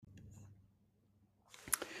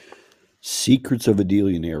Secrets of a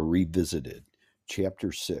Dealionaire Revisited,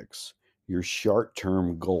 Chapter 6 Your Short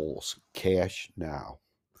Term Goals Cash Now.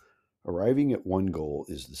 Arriving at one goal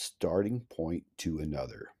is the starting point to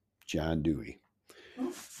another. John Dewey.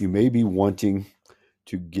 You may be wanting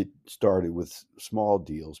to get started with small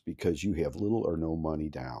deals because you have little or no money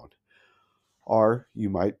down. Or you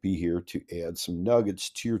might be here to add some nuggets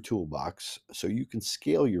to your toolbox so you can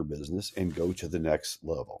scale your business and go to the next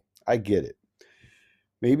level. I get it.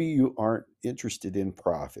 Maybe you aren't interested in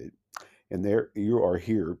profit, and there you are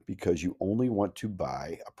here because you only want to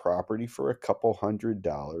buy a property for a couple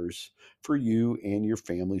 $100 for you and your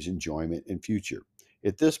family's enjoyment and future.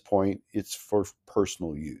 At this point, it's for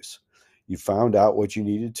personal use. You found out what you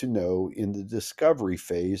needed to know in the discovery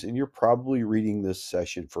phase, and you're probably reading this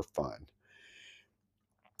session for fun.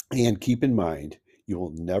 And keep in mind, you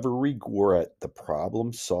will never regret the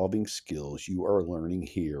problem solving skills you are learning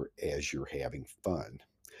here as you're having fun.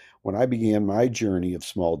 When I began my journey of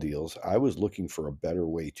small deals, I was looking for a better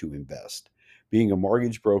way to invest. Being a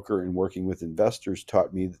mortgage broker and working with investors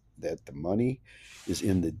taught me that the money is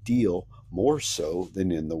in the deal more so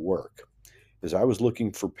than in the work. As I was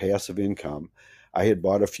looking for passive income, I had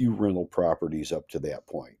bought a few rental properties up to that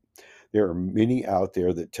point. There are many out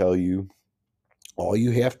there that tell you all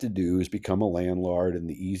you have to do is become a landlord and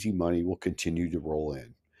the easy money will continue to roll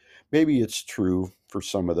in. Maybe it's true for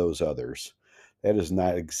some of those others. That is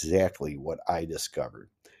not exactly what I discovered.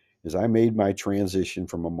 As I made my transition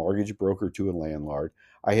from a mortgage broker to a landlord,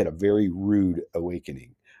 I had a very rude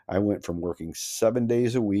awakening. I went from working 7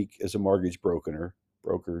 days a week as a mortgage broker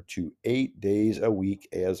to 8 days a week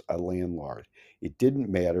as a landlord. It didn't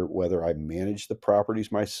matter whether I managed the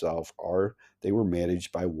properties myself or they were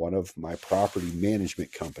managed by one of my property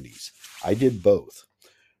management companies. I did both.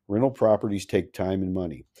 Rental properties take time and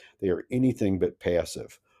money. They are anything but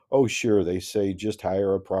passive. Oh, sure, they say just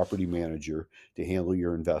hire a property manager to handle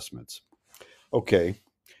your investments. Okay,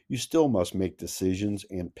 you still must make decisions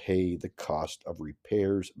and pay the cost of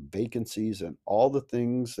repairs, vacancies, and all the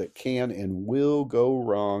things that can and will go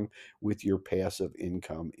wrong with your passive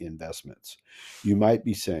income investments. You might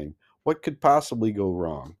be saying, what could possibly go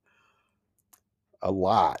wrong? A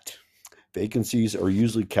lot. Vacancies are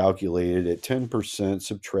usually calculated at 10%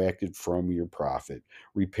 subtracted from your profit.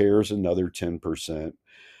 Repairs, another 10%.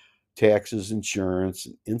 Taxes, insurance,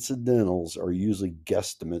 and incidentals are usually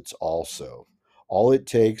guesstimates also. All it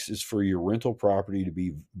takes is for your rental property to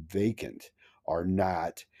be vacant or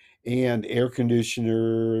not, and air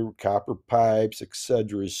conditioner, copper pipes,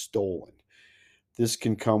 etc. is stolen. This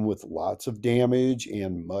can come with lots of damage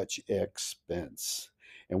and much expense.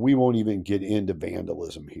 And we won't even get into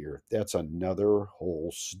vandalism here. That's another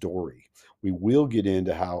whole story. We will get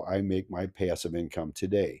into how I make my passive income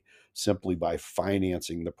today simply by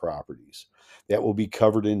financing the properties. That will be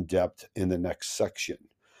covered in depth in the next section.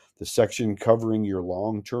 The section covering your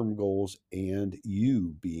long term goals and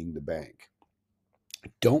you being the bank.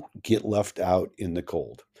 Don't get left out in the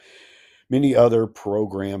cold. Many other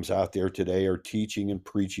programs out there today are teaching and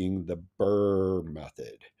preaching the BRRRR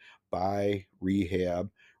method: buy, rehab,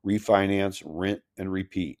 refinance, rent, and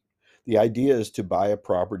repeat. The idea is to buy a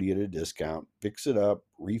property at a discount, fix it up,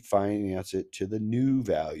 refinance it to the new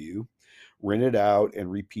value, rent it out, and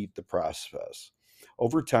repeat the process.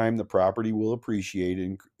 Over time, the property will appreciate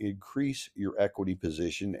and increase your equity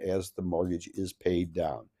position as the mortgage is paid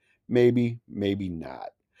down. Maybe, maybe not.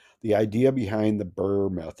 The idea behind the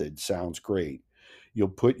BRRRR method sounds great. You'll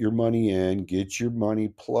put your money in, get your money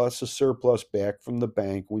plus a surplus back from the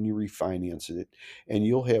bank when you refinance it, and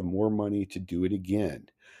you'll have more money to do it again.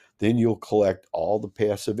 Then you'll collect all the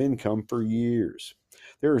passive income for years.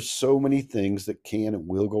 There are so many things that can and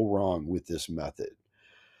will go wrong with this method.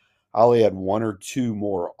 I'll add one or two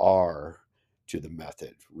more R to the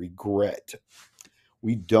method: regret.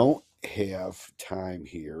 We don't have time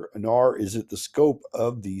here, nor is it the scope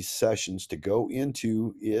of these sessions to go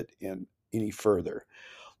into it and any further.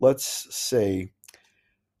 Let's say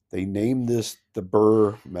they name this the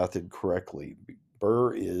BRRRR method correctly.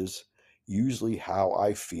 BRRRR is usually how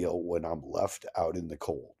I feel when I'm left out in the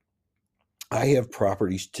cold. I have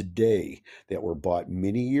properties today that were bought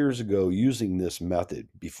many years ago using this method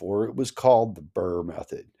before it was called the BRRRR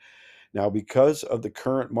method. Now, because of the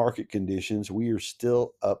current market conditions, we are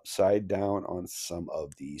still upside down on some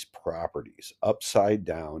of these properties. Upside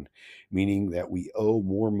down, meaning that we owe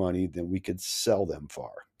more money than we could sell them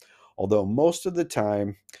for. Although most of the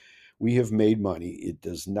time we have made money, it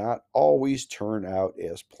does not always turn out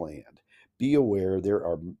as planned. Be aware there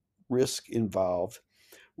are risks involved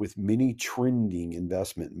with many trending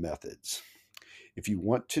investment methods. If you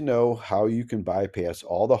want to know how you can bypass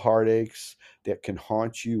all the heartaches that can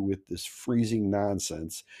haunt you with this freezing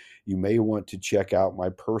nonsense, you may want to check out my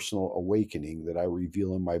personal awakening that I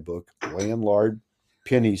reveal in my book, Landlord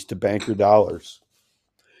Pennies to Banker Dollars.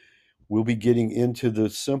 We'll be getting into the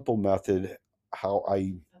simple method, how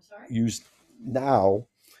I use now,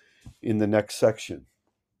 in the next section.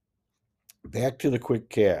 Back to the quick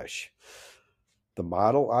cash. The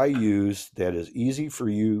model I use that is easy for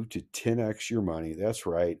you to 10x your money. That's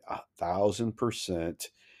right, 1,000%.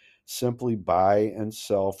 Simply buy and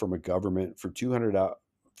sell from a government for $200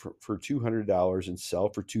 and sell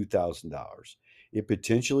for $2,000. It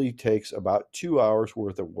potentially takes about 2 hours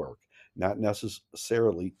worth of work, not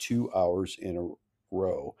necessarily 2 hours in a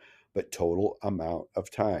row, but total amount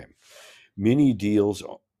of time. Many deals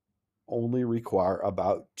only require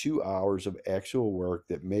about 2 hours of actual work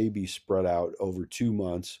that may be spread out over 2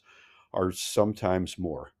 months or sometimes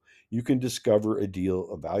more. You can discover a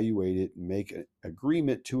deal, evaluate it, and make an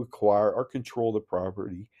agreement to acquire or control the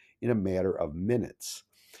property in a matter of minutes.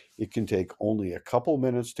 It can take only a couple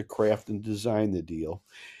minutes to craft and design the deal,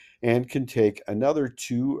 and can take another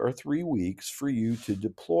 2 or 3 weeks for you to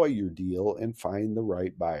deploy your deal and find the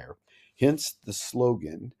right buyer. Hence the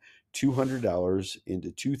slogan, $200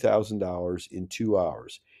 into $2,000 in 2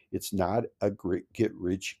 hours. It's not a great get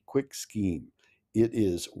rich quick scheme. It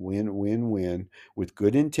is win win win with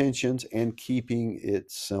good intentions and keeping it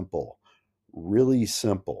simple. Really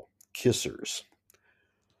simple. Kissers.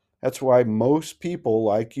 That's why most people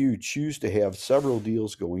like you choose to have several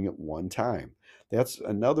deals going at one time. That's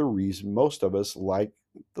another reason most of us like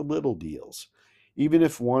the little deals. Even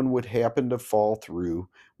if one would happen to fall through,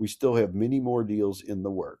 we still have many more deals in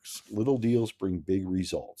the works. Little deals bring big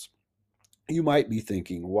results. You might be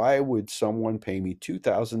thinking, why would someone pay me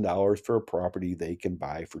 $2,000 for a property they can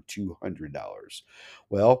buy for $200?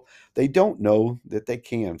 Well, they don't know that they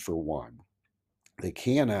can, for one. They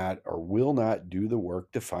cannot or will not do the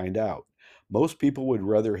work to find out. Most people would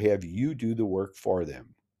rather have you do the work for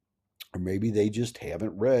them. Or maybe they just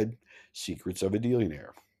haven't read Secrets of a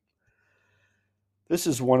Dealionaire. This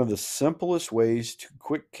is one of the simplest ways to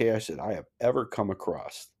quick cash that I have ever come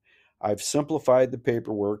across. I've simplified the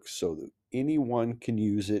paperwork so that anyone can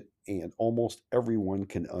use it and almost everyone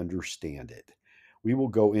can understand it. We will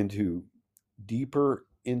go into deeper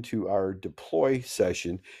into our deploy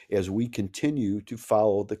session as we continue to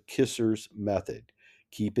follow the Kissers method.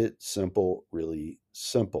 Keep it simple, really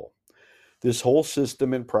simple. This whole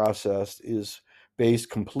system and process is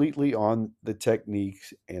based completely on the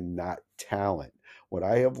techniques and not talent. What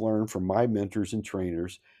I have learned from my mentors and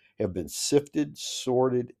trainers have been sifted,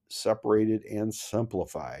 sorted, separated, and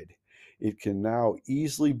simplified. It can now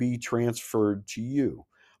easily be transferred to you.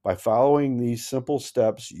 By following these simple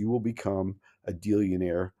steps, you will become a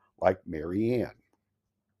dealionaire like Mary Ann.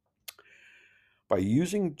 By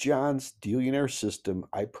using John's Dealionaire system,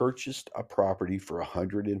 I purchased a property for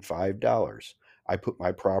 $105. I put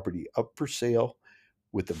my property up for sale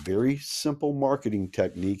with a very simple marketing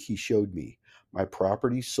technique he showed me. My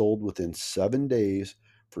property sold within 7 days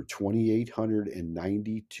for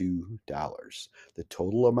 $2,892. The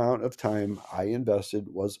total amount of time I invested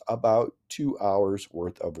was about 2 hours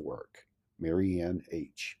worth of work. Mary Ann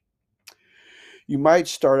H. You might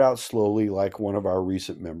start out slowly, like one of our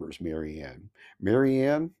recent members, Mary Ann. Mary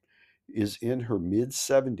Ann is in her mid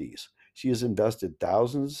 70s. She has invested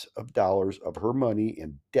thousands of dollars of her money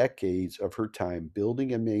and decades of her time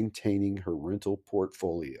building and maintaining her rental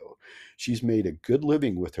portfolio. She's made a good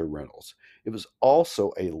living with her rentals. It was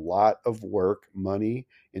also a lot of work, money,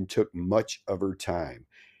 and took much of her time.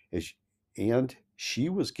 And she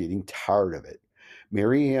was getting tired of it.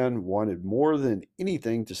 Mary Ann wanted more than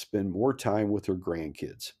anything to spend more time with her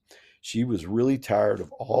grandkids. She was really tired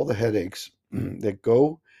of all the headaches that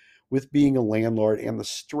go with being a landlord and the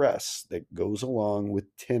stress that goes along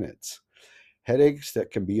with tenants. Headaches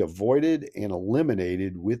that can be avoided and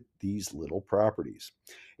eliminated with these little properties.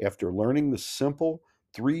 After learning the simple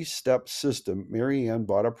 3-step system, Mary Ann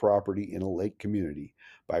bought a property in a lake community.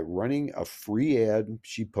 By running a free ad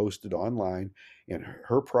she posted online, and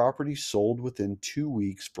her property sold within 2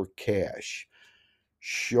 weeks for cash.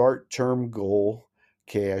 Short term goal,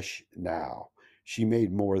 cash now. She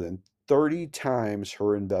made more than 30 times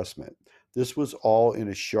her investment. This was all in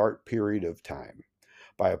a short period of time.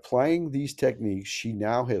 By applying these techniques, she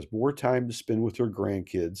now has more time to spend with her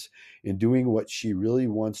grandkids and doing what she really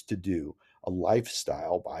wants to do, a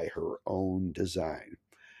lifestyle by her own design.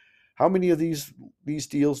 How many of these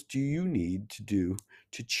deals do you need to do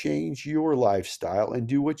to change your lifestyle and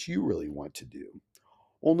do what you really want to do?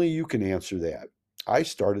 Only you can answer that. I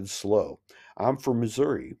started slow. I'm from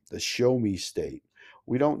Missouri, the show me state.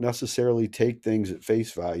 We don't necessarily take things at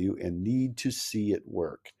face value and need to see it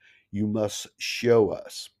work. You must show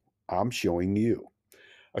us. I'm showing you.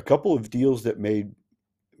 A couple of deals that made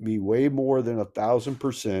me way more than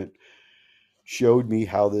 1,000% showed me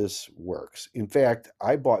how this works. In fact,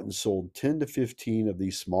 I bought and sold 10 to 15 of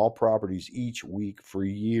these small properties each week for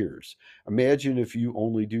years. Imagine if you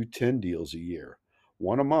only do 10 deals a year,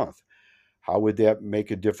 one a month. How would that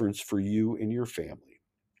make a difference for you and your family?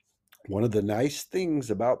 One of the nice things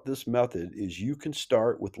about this method is you can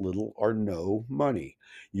start with little or no money.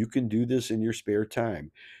 You can do this in your spare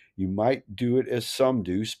time. You might do it as some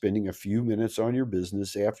do, spending a few minutes on your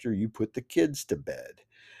business after you put the kids to bed.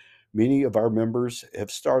 Many of our members have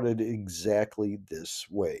started exactly this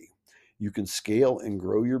way. You can scale and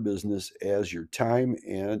grow your business as your time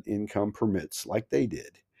and income permits, like they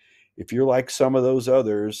did. If you're like some of those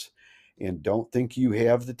others and don't think you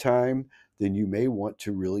have the time, then you may want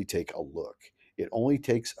to really take a look. It only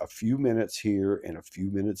takes a few minutes here and a few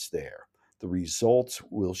minutes there. The results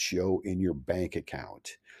will show in your bank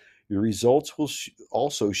account. Your results will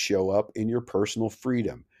also show up in your personal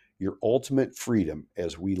freedom, your ultimate freedom,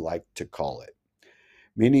 as we like to call it.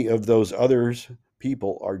 Many of those others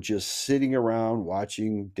people are just sitting around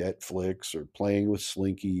watching Netflix or playing with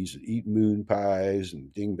slinkies, eating moon pies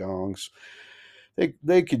and ding dongs.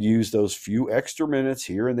 They could use those few extra minutes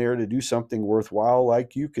here and there to do something worthwhile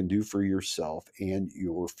like you can do for yourself and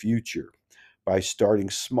your future. By starting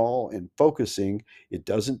small and focusing, it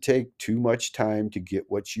doesn't take too much time to get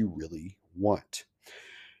what you really want.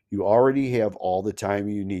 You already have all the time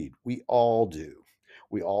you need. We all do.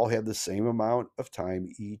 We all have the same amount of time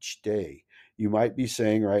each day. You might be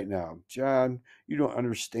saying right now, John, you don't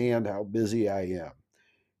understand how busy I am.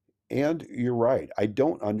 And you're right. I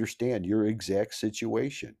don't understand your exact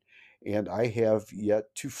situation. And I have yet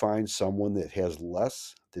to find someone that has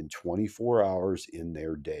less than 24 hours in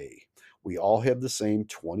their day. We all have the same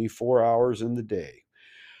 24 hours in the day.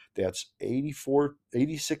 That's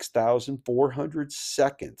 86,400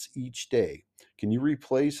 seconds each day. Can you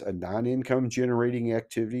replace a non income generating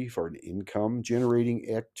activity for an income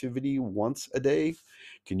generating activity once a day?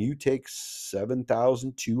 Can you take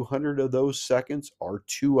 7,200 of those seconds or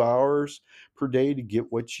 2 hours per day to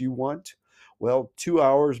get what you want? Well, 2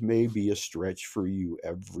 hours may be a stretch for you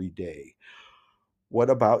every day. What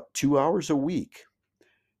about 2 hours a week?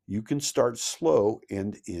 You can start slow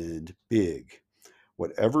and end big.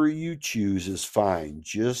 Whatever you choose is fine.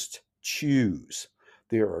 Just choose.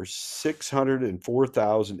 There are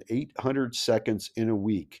 604,800 seconds in a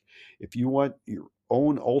week. If you want your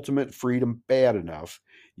own ultimate freedom bad enough,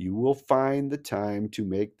 you will find the time to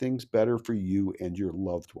make things better for you and your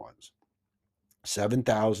loved ones.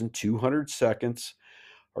 7,200 seconds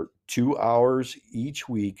or 2 hours each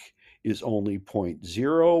week is only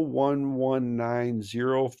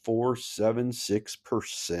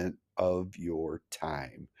 0.0119047% of your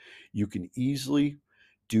time. You can easily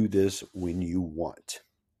do this when you want.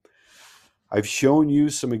 I've shown you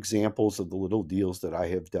some examples of the little deals that I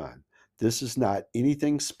have done. This is not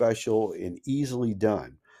anything special and easily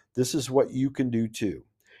done. This is what you can do too.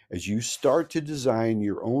 As you start to design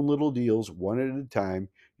your own little deals one at a time,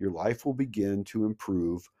 your life will begin to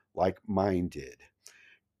improve like mine did.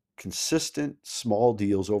 Consistent small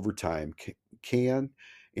deals over time can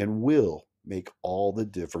and will make all the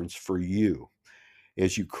difference for you.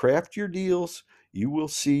 As you craft your deals, you will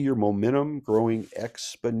see your momentum growing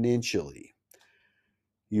exponentially.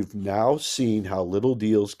 You've now seen how little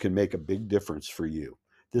deals can make a big difference for you.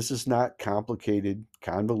 This is not complicated,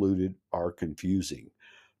 convoluted, or confusing.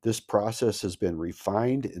 This process has been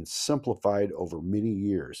refined and simplified over many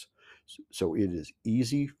years, so it is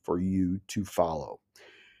easy for you to follow.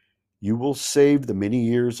 You will save the many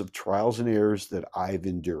years of trials and errors that I've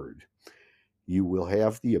endured. You will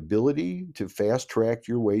have the ability to fast track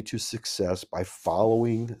your way to success by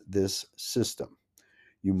following this system.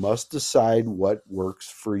 You must decide what works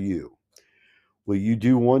for you. Will you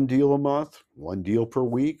do one deal a month, one deal per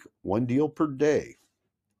week, one deal per day?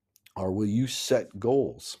 Or will you set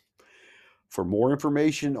goals? For more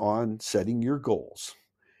information on setting your goals,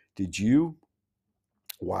 did you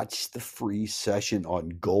watch the free session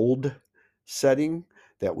on goal setting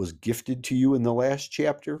that was gifted to you in the last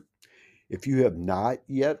chapter? If you have not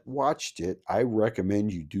yet watched it, I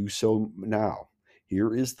recommend you do so now.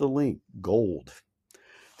 Here is the link, Gold.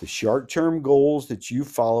 The short term goals that you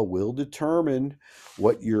follow will determine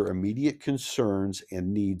what your immediate concerns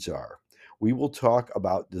and needs are. We will talk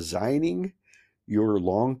about designing your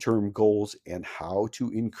long term goals and how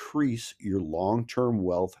to increase your long term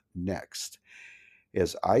wealth next.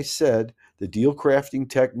 As I said, the deal crafting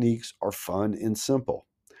techniques are fun and simple.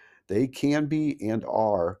 They can be and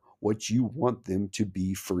are what you want them to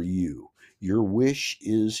be for you. Your wish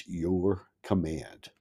is your command.